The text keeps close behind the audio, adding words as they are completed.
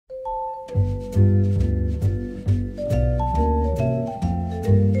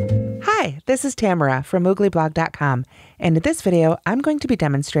This is Tamara from mooglyblog.com, and in this video I'm going to be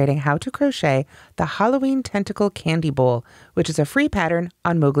demonstrating how to crochet the Halloween Tentacle Candy Bowl, which is a free pattern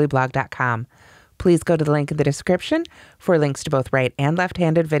on mooglyblog.com. Please go to the link in the description for links to both right and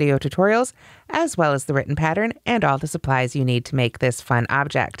left-handed video tutorials, as well as the written pattern and all the supplies you need to make this fun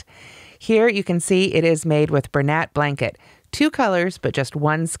object. Here you can see it is made with Bernat blanket, 2 colors but just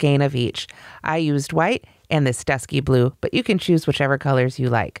 1 skein of each. I used white and this dusky blue, but you can choose whichever colors you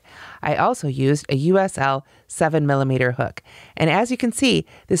like. I also used a USL 7mm hook, and as you can see,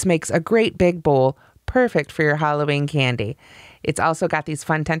 this makes a great big bowl, perfect for your Halloween candy. It's also got these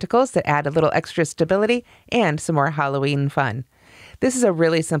fun tentacles that add a little extra stability and some more Halloween fun. This is a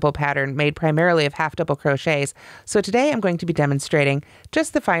really simple pattern made primarily of half double crochets, so today I'm going to be demonstrating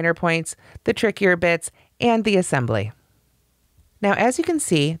just the finer points, the trickier bits, and the assembly. Now, as you can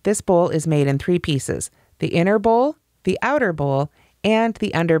see, this bowl is made in 3 pieces: the inner bowl, the outer bowl, and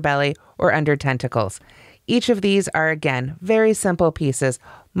the underbelly or under tentacles. Each of these are, again, very simple pieces,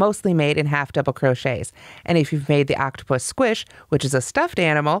 mostly made in half double crochets. And if you've made the octopus squish, which is a stuffed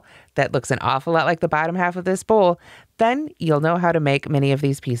animal that looks an awful lot like the bottom half of this bowl, then you'll know how to make many of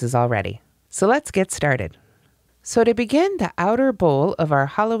these pieces already. So let's get started. So to begin the outer bowl of our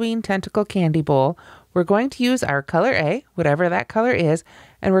Halloween Tentacle Candy Bowl, we're going to use our color A, whatever that color is,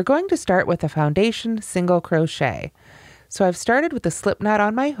 and we're going to start with a foundation single crochet. So I've started with the slip knot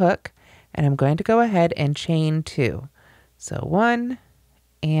on my hook, and I'm going to go ahead and chain 2. So 1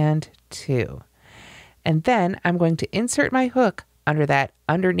 and 2. And then I'm going to insert my hook under that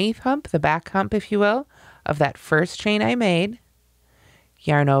underneath hump, the back hump if you will, of that first chain I made,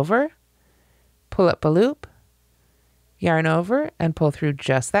 yarn over, pull up a loop, yarn over and pull through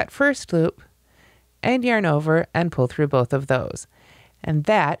just that first loop, and yarn over and pull through both of those. And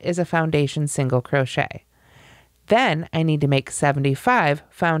that is a foundation single crochet. Then I need to make 75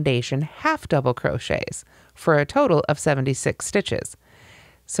 foundation half double crochets for a total of 76 stitches.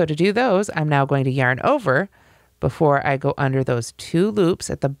 So to do those, I'm now going to yarn over before I go under those 2 loops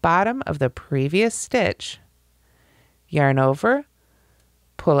at the bottom of the previous stitch, yarn over,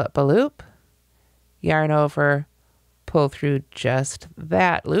 pull up a loop, yarn over, pull through just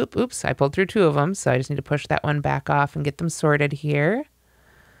that loop. Oops, I pulled through 2 of them, so I just need to push that one back off and get them sorted here.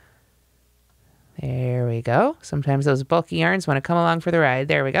 There we go. Sometimes those bulky yarns want to come along for the ride.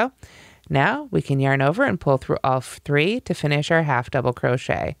 There we go. Now we can yarn over and pull through all 3 to finish our half double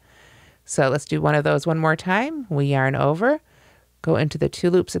crochet. So let's do one of those one more time. We yarn over, go into the 2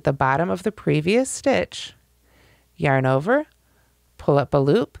 loops at the bottom of the previous stitch, yarn over, pull up a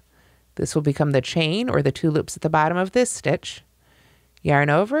loop. This will become the chain or the 2 loops at the bottom of this stitch, yarn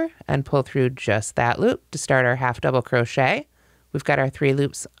over and pull through just that loop to start our half double crochet. We've got our 3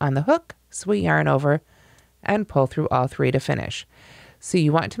 loops on the hook, so we yarn over and pull through all 3 to finish. So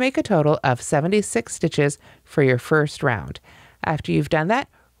you want to make a total of 76 stitches for your first round. After you've done that,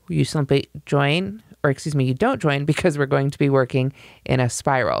 you simply join, or excuse me, you don't join because we're going to be working in a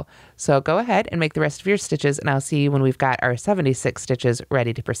spiral. So go ahead and make the rest of your stitches, and I'll see you when we've got our 76 stitches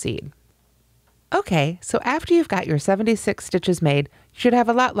ready to proceed. Okay, so after you've got your 76 stitches made, you should have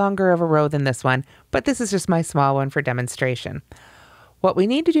a lot longer of a row than this one, but this is just my small one for demonstration. What we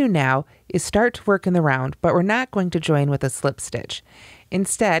need to do now is start to work in the round, but we're not going to join with a slip stitch.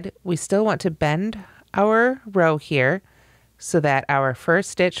 Instead, we still want to bend our row here so that our first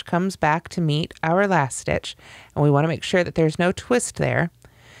stitch comes back to meet our last stitch, and we want to make sure that there's no twist there.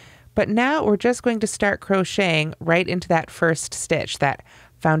 But now we're just going to start crocheting right into that first stitch, that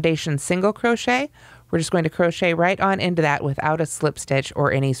foundation single crochet. We're just going to crochet right on into that without a slip stitch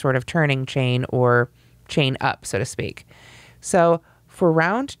or any sort of turning chain or chain up, so to speak. So for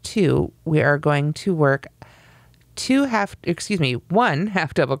round 2, we are going to work 1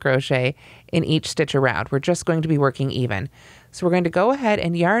 half double crochet in each stitch around. We're just going to be working even. So we're going to go ahead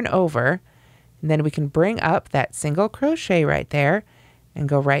and yarn over, and then we can bring up that single crochet right there and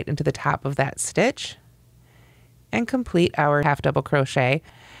go right into the top of that stitch and complete our half double crochet.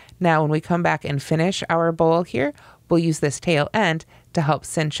 Now when we come back and finish our bowl here, we'll use this tail end to help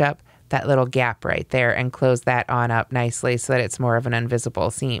cinch up that little gap right there and close that on up nicely so that it's more of an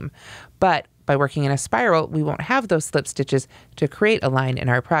invisible seam. But by working in a spiral, we won't have those slip stitches to create a line in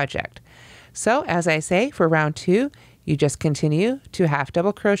our project. So as I say, for round 2, you just continue to half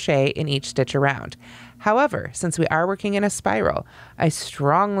double crochet in each stitch around. However, since we are working in a spiral, I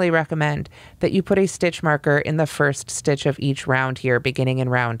strongly recommend that you put a stitch marker in the first stitch of each round here, beginning in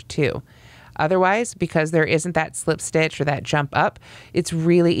round 2. Otherwise, because there isn't that slip stitch or that jump up, it's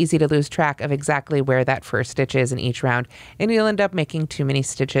really easy to lose track of exactly where that first stitch is in each round, and you'll end up making too many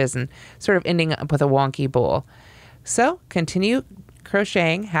stitches and sort of ending up with a wonky bowl. So continue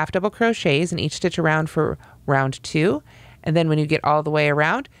crocheting half double crochets in each stitch around for round 2. And then when you get all the way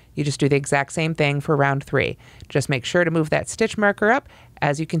around, you just do the exact same thing for round 3. Just make sure to move that stitch marker up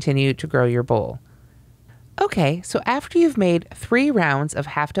as you continue to grow your bowl. Okay, so after you've made 3 rounds of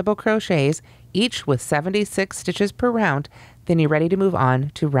half double crochets, each with 76 stitches per round, then you're ready to move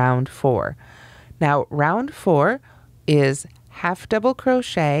on to round 4. Now, round 4 is half double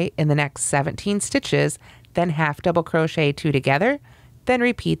crochet in the next 17 stitches, then half double crochet 2 together, then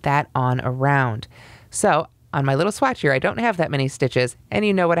repeat that on a round. So on my little swatch here, I don't have that many stitches, and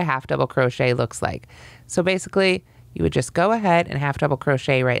you know what a half double crochet looks like. So basically, you would just go ahead and half double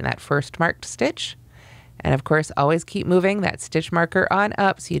crochet right in that first marked stitch. And of course, always keep moving that stitch marker on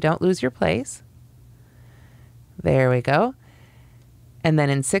up so you don't lose your place. There we go. And then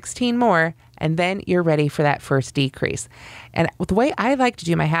in 16 more, and then you're ready for that first decrease. And the way I like to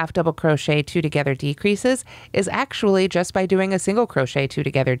do my half double crochet 2 together decreases is actually just by doing a single crochet 2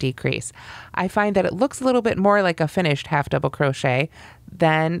 together decrease. I find that it looks a little bit more like a finished half double crochet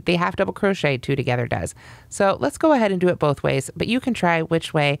than the half double crochet 2 together does. So let's go ahead and do it both ways, but you can try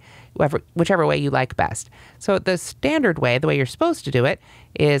whichever way you like best. So the standard way, the way you're supposed to do it,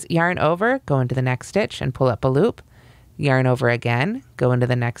 is yarn over, go into the next stitch and pull up a loop, yarn over again, go into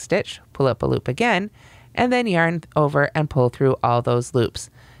the next stitch, pull up a loop again, and then yarn over and pull through all those loops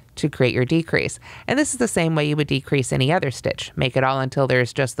to create your decrease. And this is the same way you would decrease any other stitch. Make it all until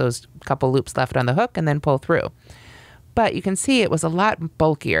there's just those couple loops left on the hook and then pull through. But you can see it was a lot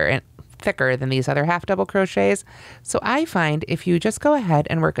bulkier and thicker than these other half double crochets. So I find if you just go ahead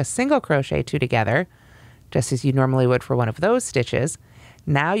and work a single crochet 2 together, just as you normally would for one of those stitches,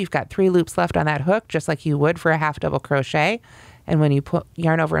 now you've got 3 loops left on that hook, just like you would for a half double crochet. And when you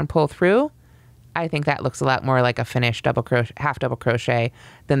yarn over and pull through, I think that looks a lot more like a finished half double crochet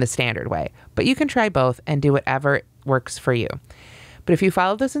than the standard way. But you can try both and do whatever works for you. But if you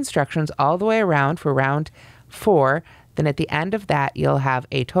follow those instructions all the way around for round 4, then at the end of that, you'll have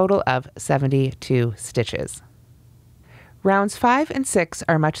a total of 72 stitches. Rounds 5 and 6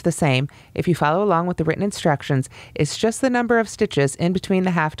 are much the same. If you follow along with the written instructions, it's just the number of stitches in between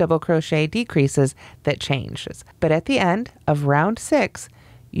the half double crochet decreases that changes. But at the end of round 6,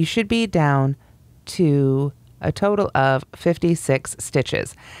 you should be down to a total of 56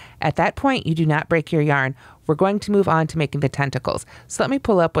 stitches. At that point, you do not break your yarn. We're going to move on to making the tentacles. So let me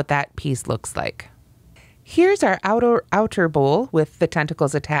pull up what that piece looks like. Here's our outer bowl with the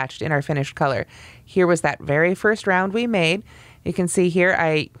tentacles attached in our finished color. Here was that very first round we made. You can see here,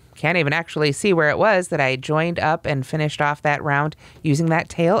 I can't even actually see where it was that I joined up and finished off that round using that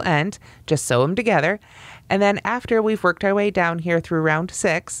tail end, just sew them together. And then after we've worked our way down here through round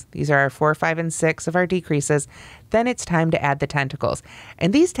 6, these are our 4, 5, and 6 of our decreases, then it's time to add the tentacles.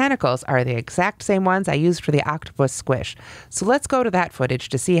 And these tentacles are the exact same ones I used for the octopus squish. So let's go to that footage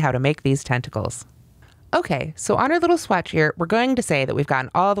to see how to make these tentacles. Okay, so on our little swatch here, we're going to say that we've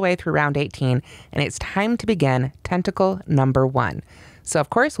gotten all the way through round 18, and it's time to begin tentacle number 1. So of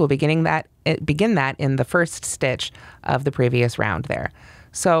course, we'll begin that in the first stitch of the previous round there.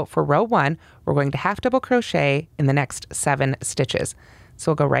 So for row 1, we're going to half double crochet in the next 7 stitches.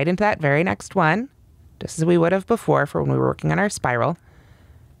 So we'll go right into that very next one, just as we would have before for when we were working on our spiral.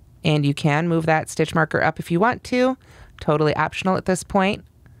 And you can move that stitch marker up if you want to, totally optional at this point.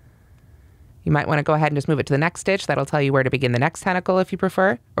 You might want to go ahead and just move it to the next stitch. That'll tell you where to begin the next tentacle if you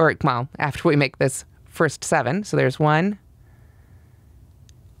prefer. Or, well, after we make this first 7. So there's 1,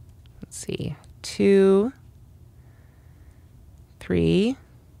 let's see, 2, 3,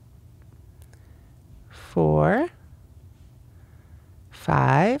 4,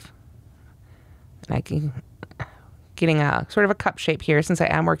 5. And I can getting a sort of a cup shape here since I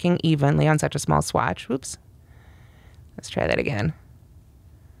am working evenly on such a small swatch. Whoops. Let's try that again.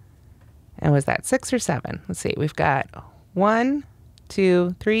 And was that 6 or 7? Let's see. We've got 1,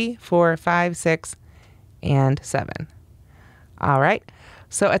 2, 3, 4, 5, 6, and 7. All right.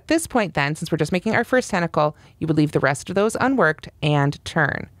 So at this point then, since we're just making our first tentacle, you would leave the rest of those unworked and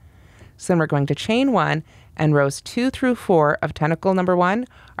turn. So then we're going to chain 1, and rows 2 through 4 of tentacle number 1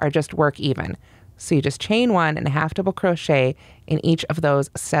 are just work even. So you just chain 1 and half double crochet in each of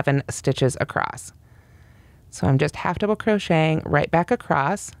those 7 stitches across. So I'm just half double crocheting right back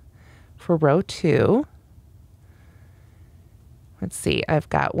across for row 2. Let's see, I've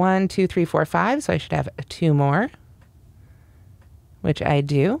got 1, 2, 3, 4, 5, so I should have 2 more, which I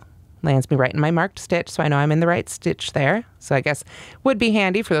do. Lands me right in my marked stitch, so I know I'm in the right stitch there. So I guess would be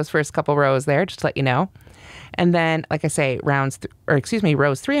handy for those first couple rows there, just to let you know. And then, like I say, rows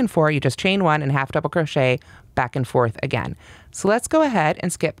 3 and 4, you just chain 1 and half double crochet back and forth again. So let's go ahead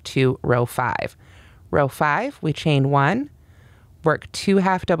and skip to row 5. Row 5, we chain 1, work 2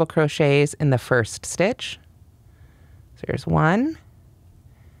 half double crochets in the first stitch. So there's 1,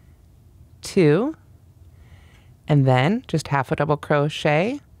 2, and then just half a double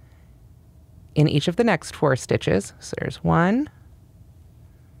crochet in each of the next 4 stitches. So there's 1,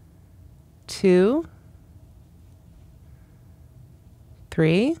 2,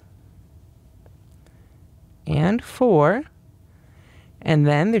 3, and 4. And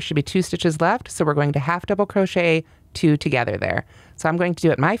then there should be 2 stitches left, so we're going to half double crochet 2 together there. So I'm going to do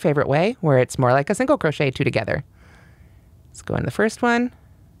it my favorite way, where it's more like a single crochet 2 together. Let's go in the first one,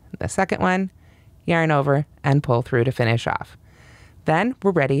 the second one, yarn over, and pull through to finish off. Then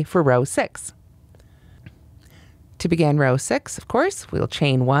we're ready for row 6. To begin row 6, of course, we'll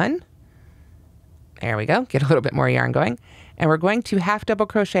chain 1. There we go, get a little bit more yarn going. And we're going to half double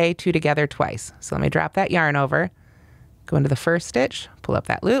crochet 2 together twice. So let me drop that yarn over, go into the first stitch, pull up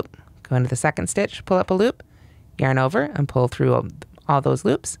that loop, go into the second stitch, pull up a loop, yarn over, and pull through all those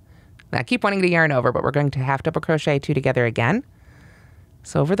loops. Now I keep wanting to yarn over, but we're going to half double crochet 2 together again.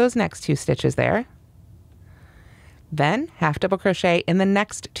 So over those next 2 stitches there. Then half double crochet in the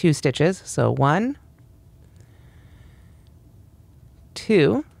next 2 stitches. So 1,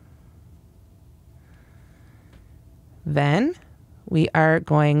 2. Then we are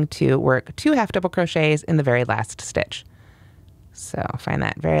going to work 2 half double crochets in the very last stitch. So find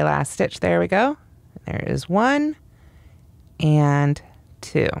that very last stitch. There we go. There is 1 and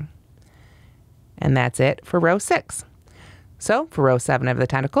 2. And that's it for row 6. So for row 7 of the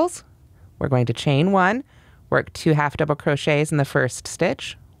tentacles, we're going to chain 1, work 2 half double crochets in the first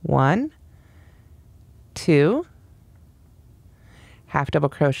stitch. 1, 2, half double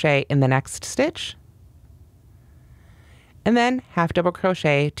crochet in the next stitch, and then half double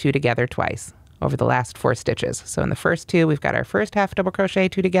crochet 2 together twice over the last 4 stitches. So in the first 2, we've got our first half double crochet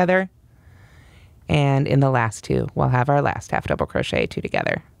 2 together, and in the last 2, we'll have our last half double crochet 2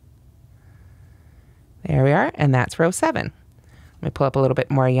 together. There we are, and that's row 7. Let me pull up a little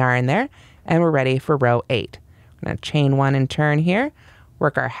bit more yarn there, and we're ready for row 8. We're going to chain 1 and turn here,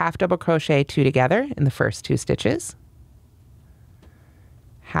 work our half double crochet 2 together in the first 2 stitches,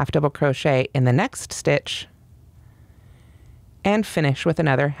 half double crochet in the next stitch, and finish with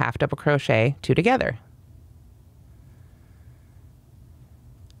another half double crochet 2 together.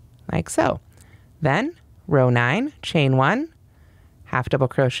 Like so. Then row 9, chain 1, half double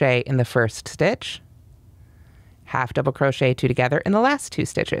crochet in the first stitch, half double crochet 2 together in the last 2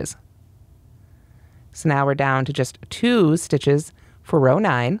 stitches. So now we're down to just 2 stitches for row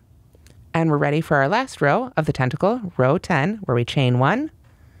 9, and we're ready for our last row of the tentacle, row 10, where we chain 1,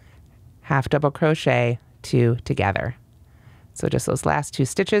 half double crochet 2 together. So just those last 2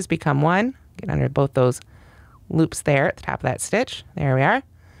 stitches become 1. Get under both those loops there at the top of that stitch. There we are.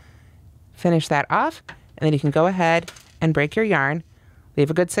 Finish that off, and then you can go ahead and break your yarn. Leave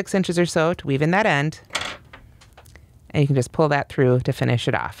a good 6 inches or so to weave in that end, and you can just pull that through to finish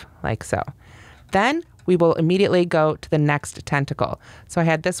it off, like so. Then we will immediately go to the next tentacle. So I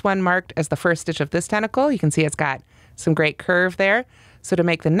had this one marked as the first stitch of this tentacle. You can see it's got some great curve there. So to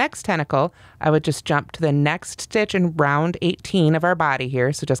make the next tentacle, I would just jump to the next stitch in round 18 of our body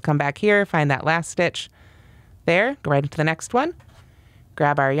here. So just come back here, find that last stitch there, go right into the next one,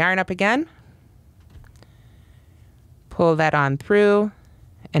 grab our yarn up again, pull that on through,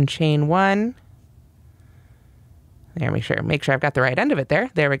 and chain 1. There, make sure I've got the right end of it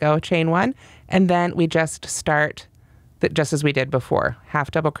there. There we go, chain 1. And then we just start just as we did before. Half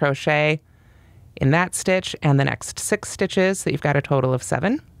double crochet in that stitch and the next 6 stitches, so you've got a total of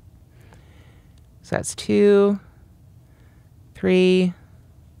 7. So that's 2, 3,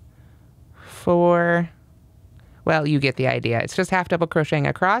 4. Well, you get the idea. It's just half double crocheting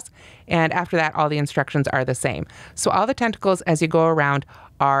across, and after that, all the instructions are the same. So all the tentacles as you go around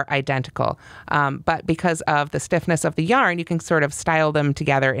are identical, but because of the stiffness of the yarn, you can sort of style them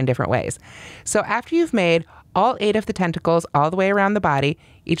together in different ways. So after you've made all 8 of the tentacles all the way around the body,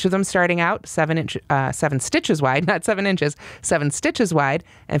 each of them starting out 7 stitches wide, not 7 inches, 7 stitches wide,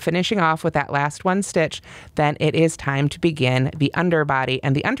 and finishing off with that last 1 stitch, then it is time to begin the underbody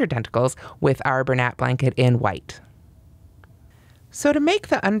and the under tentacles with our Bernat blanket in white. So to make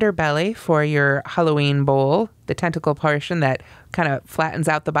the underbelly for your Halloween bowl, the tentacle portion that kind of flattens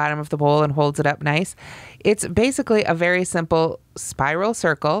out the bottom of the bowl and holds it up nice, it's basically a very simple spiral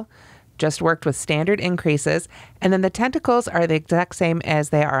circle, just worked with standard increases, and then the tentacles are the exact same as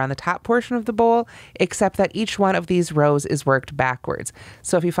they are on the top portion of the bowl, except that each one of these rows is worked backwards.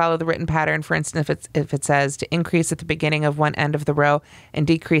 So if you follow the written pattern, for instance, if it says to increase at the beginning of one end of the row and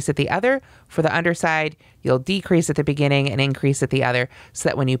decrease at the other, for the underside, you'll decrease at the beginning and increase at the other, so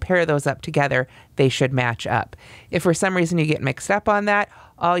that when you pair those up together, they should match up. If for some reason you get mixed up on that,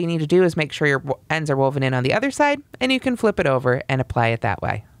 all you need to do is make sure your ends are woven in on the other side, and you can flip it over and apply it that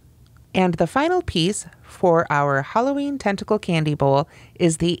way. And the final piece for our Halloween tentacle candy bowl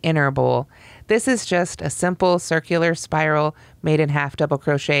is the inner bowl. This is just a simple circular spiral made in half double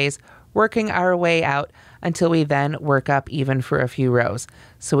crochets, working our way out until we then work up even for a few rows.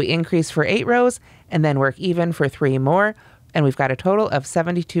 So we increase for 8 rows and then work even for 3 more, and we've got a total of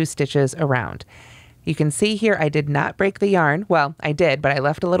 72 stitches around. You can see here I did not break the yarn. Well, I did, but I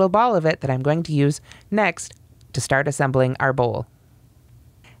left a little ball of it that I'm going to use next to start assembling our bowl.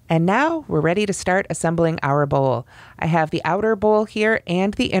 And now we're ready to start assembling our bowl. I have the outer bowl here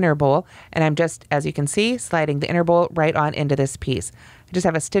and the inner bowl, and I'm just, as you can see, sliding the inner bowl right on into this piece. I just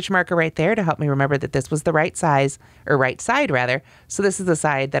have a stitch marker right there to help me remember that this was the right size, or right side rather, so this is the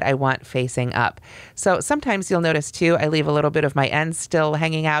side that I want facing up. So sometimes you'll notice too, I leave a little bit of my ends still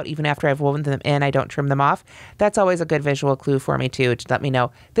hanging out even after I've woven them in, I don't trim them off. That's always a good visual clue for me too, to let me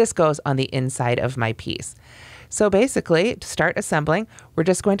know this goes on the inside of my piece. So basically, to start assembling, we're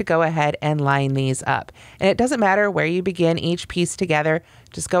just going to go ahead and line these up. And it doesn't matter where you begin each piece together,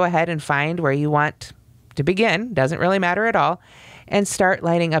 just go ahead and find where you want to begin, doesn't really matter at all, and start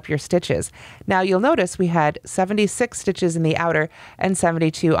lining up your stitches. Now you'll notice we had 76 stitches in the outer and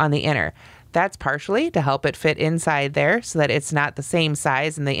 72 on the inner. That's partially to help it fit inside there so that it's not the same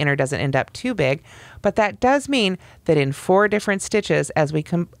size and the inner doesn't end up too big, but that does mean that in 4 different stitches as we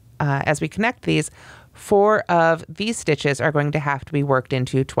connect these, 4 of these stitches are going to have to be worked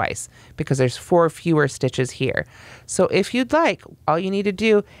into twice because there's 4 fewer stitches here. So if you'd like, all you need to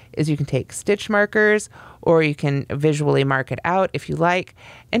do is you can take stitch markers, or you can visually mark it out if you like,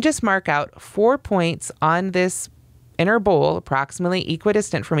 and just mark out 4 points on this inner bowl, approximately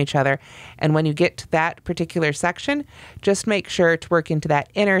equidistant from each other. And when you get to that particular section, just make sure to work into that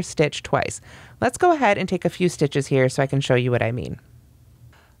inner stitch twice. Let's go ahead and take a few stitches here so I can show you what I mean.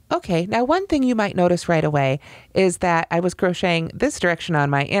 Okay, now one thing you might notice right away is that I was crocheting this direction on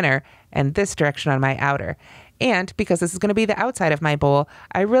my inner and this direction on my outer. And because this is going to be the outside of my bowl,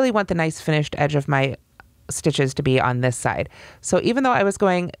 I really want the nice finished edge of my stitches to be on this side. So even though I was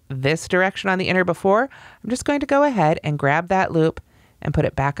going this direction on the inner before, I'm just going to go ahead and grab that loop and put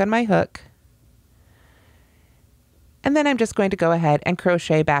it back on my hook. And then I'm just going to go ahead and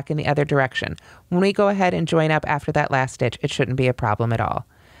crochet back in the other direction. When we go ahead and join up after that last stitch, it shouldn't be a problem at all.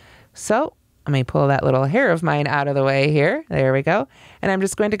 So let me pull that little hair of mine out of the way here. There we go. And I'm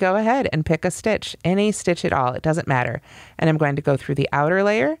just going to go ahead and pick a stitch, any stitch at all. It doesn't matter. And I'm going to go through the outer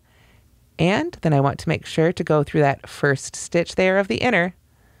layer. And then I want to make sure to go through that first stitch there of the inner.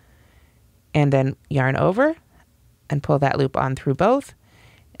 And then yarn over and pull that loop on through both.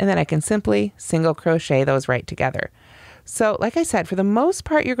 And then I can simply single crochet those right together. So like I said, for the most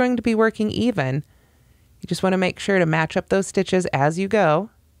part, you're going to be working even. You just want to make sure to match up those stitches as you go.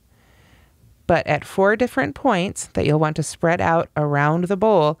 But at 4 different points that you'll want to spread out around the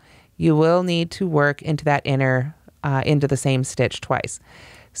bowl, you will need to work into that inner, into the same stitch twice.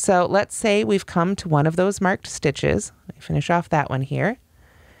 So let's say we've come to one of those marked stitches. Let me finish off that one here.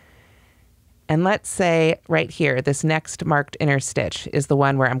 And let's say right here, this next marked inner stitch is the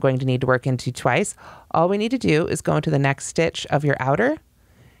one where I'm going to need to work into twice. All we need to do is go into the next stitch of your outer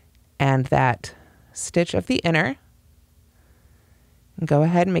and that stitch of the inner. And go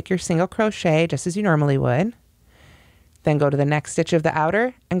ahead and make your single crochet just as you normally would. Then go to the next stitch of the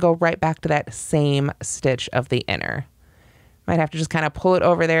outer and go right back to that same stitch of the inner. Might have to just kind of pull it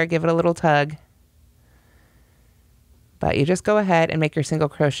over there, give it a little tug. But you just go ahead and make your single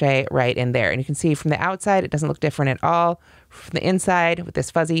crochet right in there. And you can see from the outside, it doesn't look different at all. From the inside, with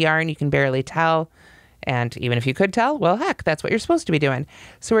this fuzzy yarn, you can barely tell. And even if you could tell, well, heck, that's what you're supposed to be doing.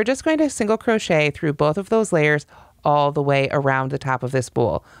 So we're just going to single crochet through both of those layers all the way around the top of this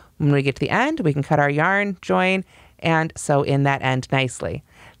bowl. When we get to the end, we can cut our yarn, join, and sew in that end nicely.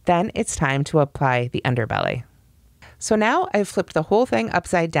 Then it's time to apply the underbelly. So now I've flipped the whole thing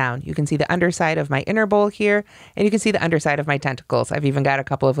upside down. You can see the underside of my inner bowl here, and you can see the underside of my tentacles. I've even got a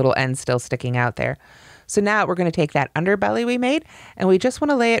couple of little ends still sticking out there. So now we're going to take that underbelly we made, and we just want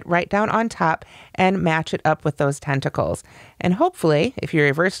to lay it right down on top and match it up with those tentacles. And hopefully, if you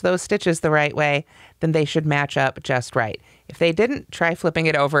reverse those stitches the right way, then they should match up just right. If they didn't, try flipping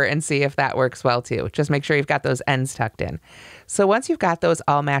it over and see if that works well too. Just make sure you've got those ends tucked in. So once you've got those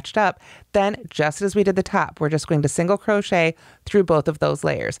all matched up, then just as we did the top, we're just going to single crochet through both of those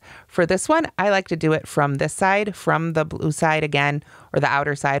layers. For this one, I like to do it from this side, from the blue side again, or the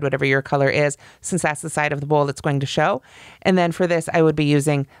outer side, whatever your color is, since that's the side of the bowl that's going to show. And then for this, I would be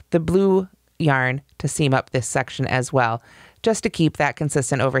using the blue yarn to seam up this section as well, just to keep that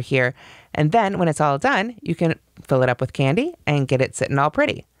consistent over here. And then when it's all done, you can fill it up with candy and get it sitting all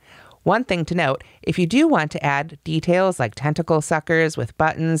pretty. One thing to note, if you do want to add details like tentacle suckers with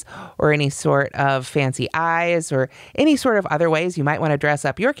buttons or any sort of fancy eyes or any sort of other ways you might want to dress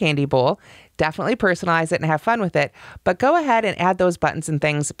up your candy bowl, definitely personalize it and have fun with it. But go ahead and add those buttons and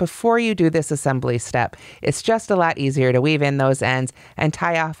things before you do this assembly step. It's just a lot easier to weave in those ends and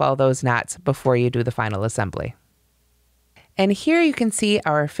tie off all those knots before you do the final assembly. And here you can see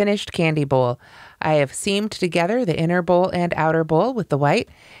our finished candy bowl. I have seamed together the inner bowl and outer bowl with the white.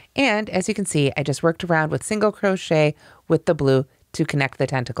 And as you can see, I just worked around with single crochet with the blue to connect the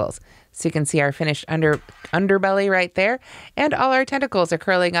tentacles. So you can see our finished underbelly right there, and all our tentacles are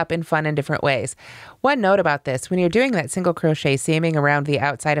curling up in fun and different ways. One note about this, when you're doing that single crochet seaming around the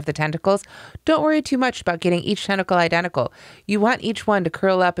outside of the tentacles, don't worry too much about getting each tentacle identical. You want each one to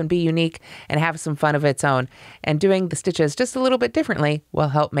curl up and be unique and have some fun of its own, and doing the stitches just a little bit differently will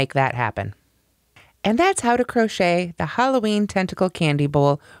help make that happen. And that's how to crochet the Halloween Tentacle Candy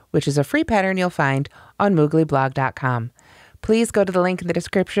Bowl, which is a free pattern you'll find on mooglyblog.com. Please go to the link in the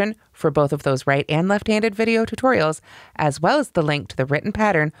description for both of those right and left-handed video tutorials, as well as the link to the written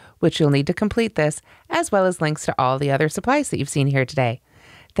pattern, which you'll need to complete this, as well as links to all the other supplies that you've seen here today.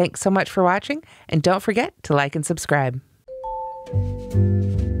 Thanks so much for watching, and don't forget to like and subscribe.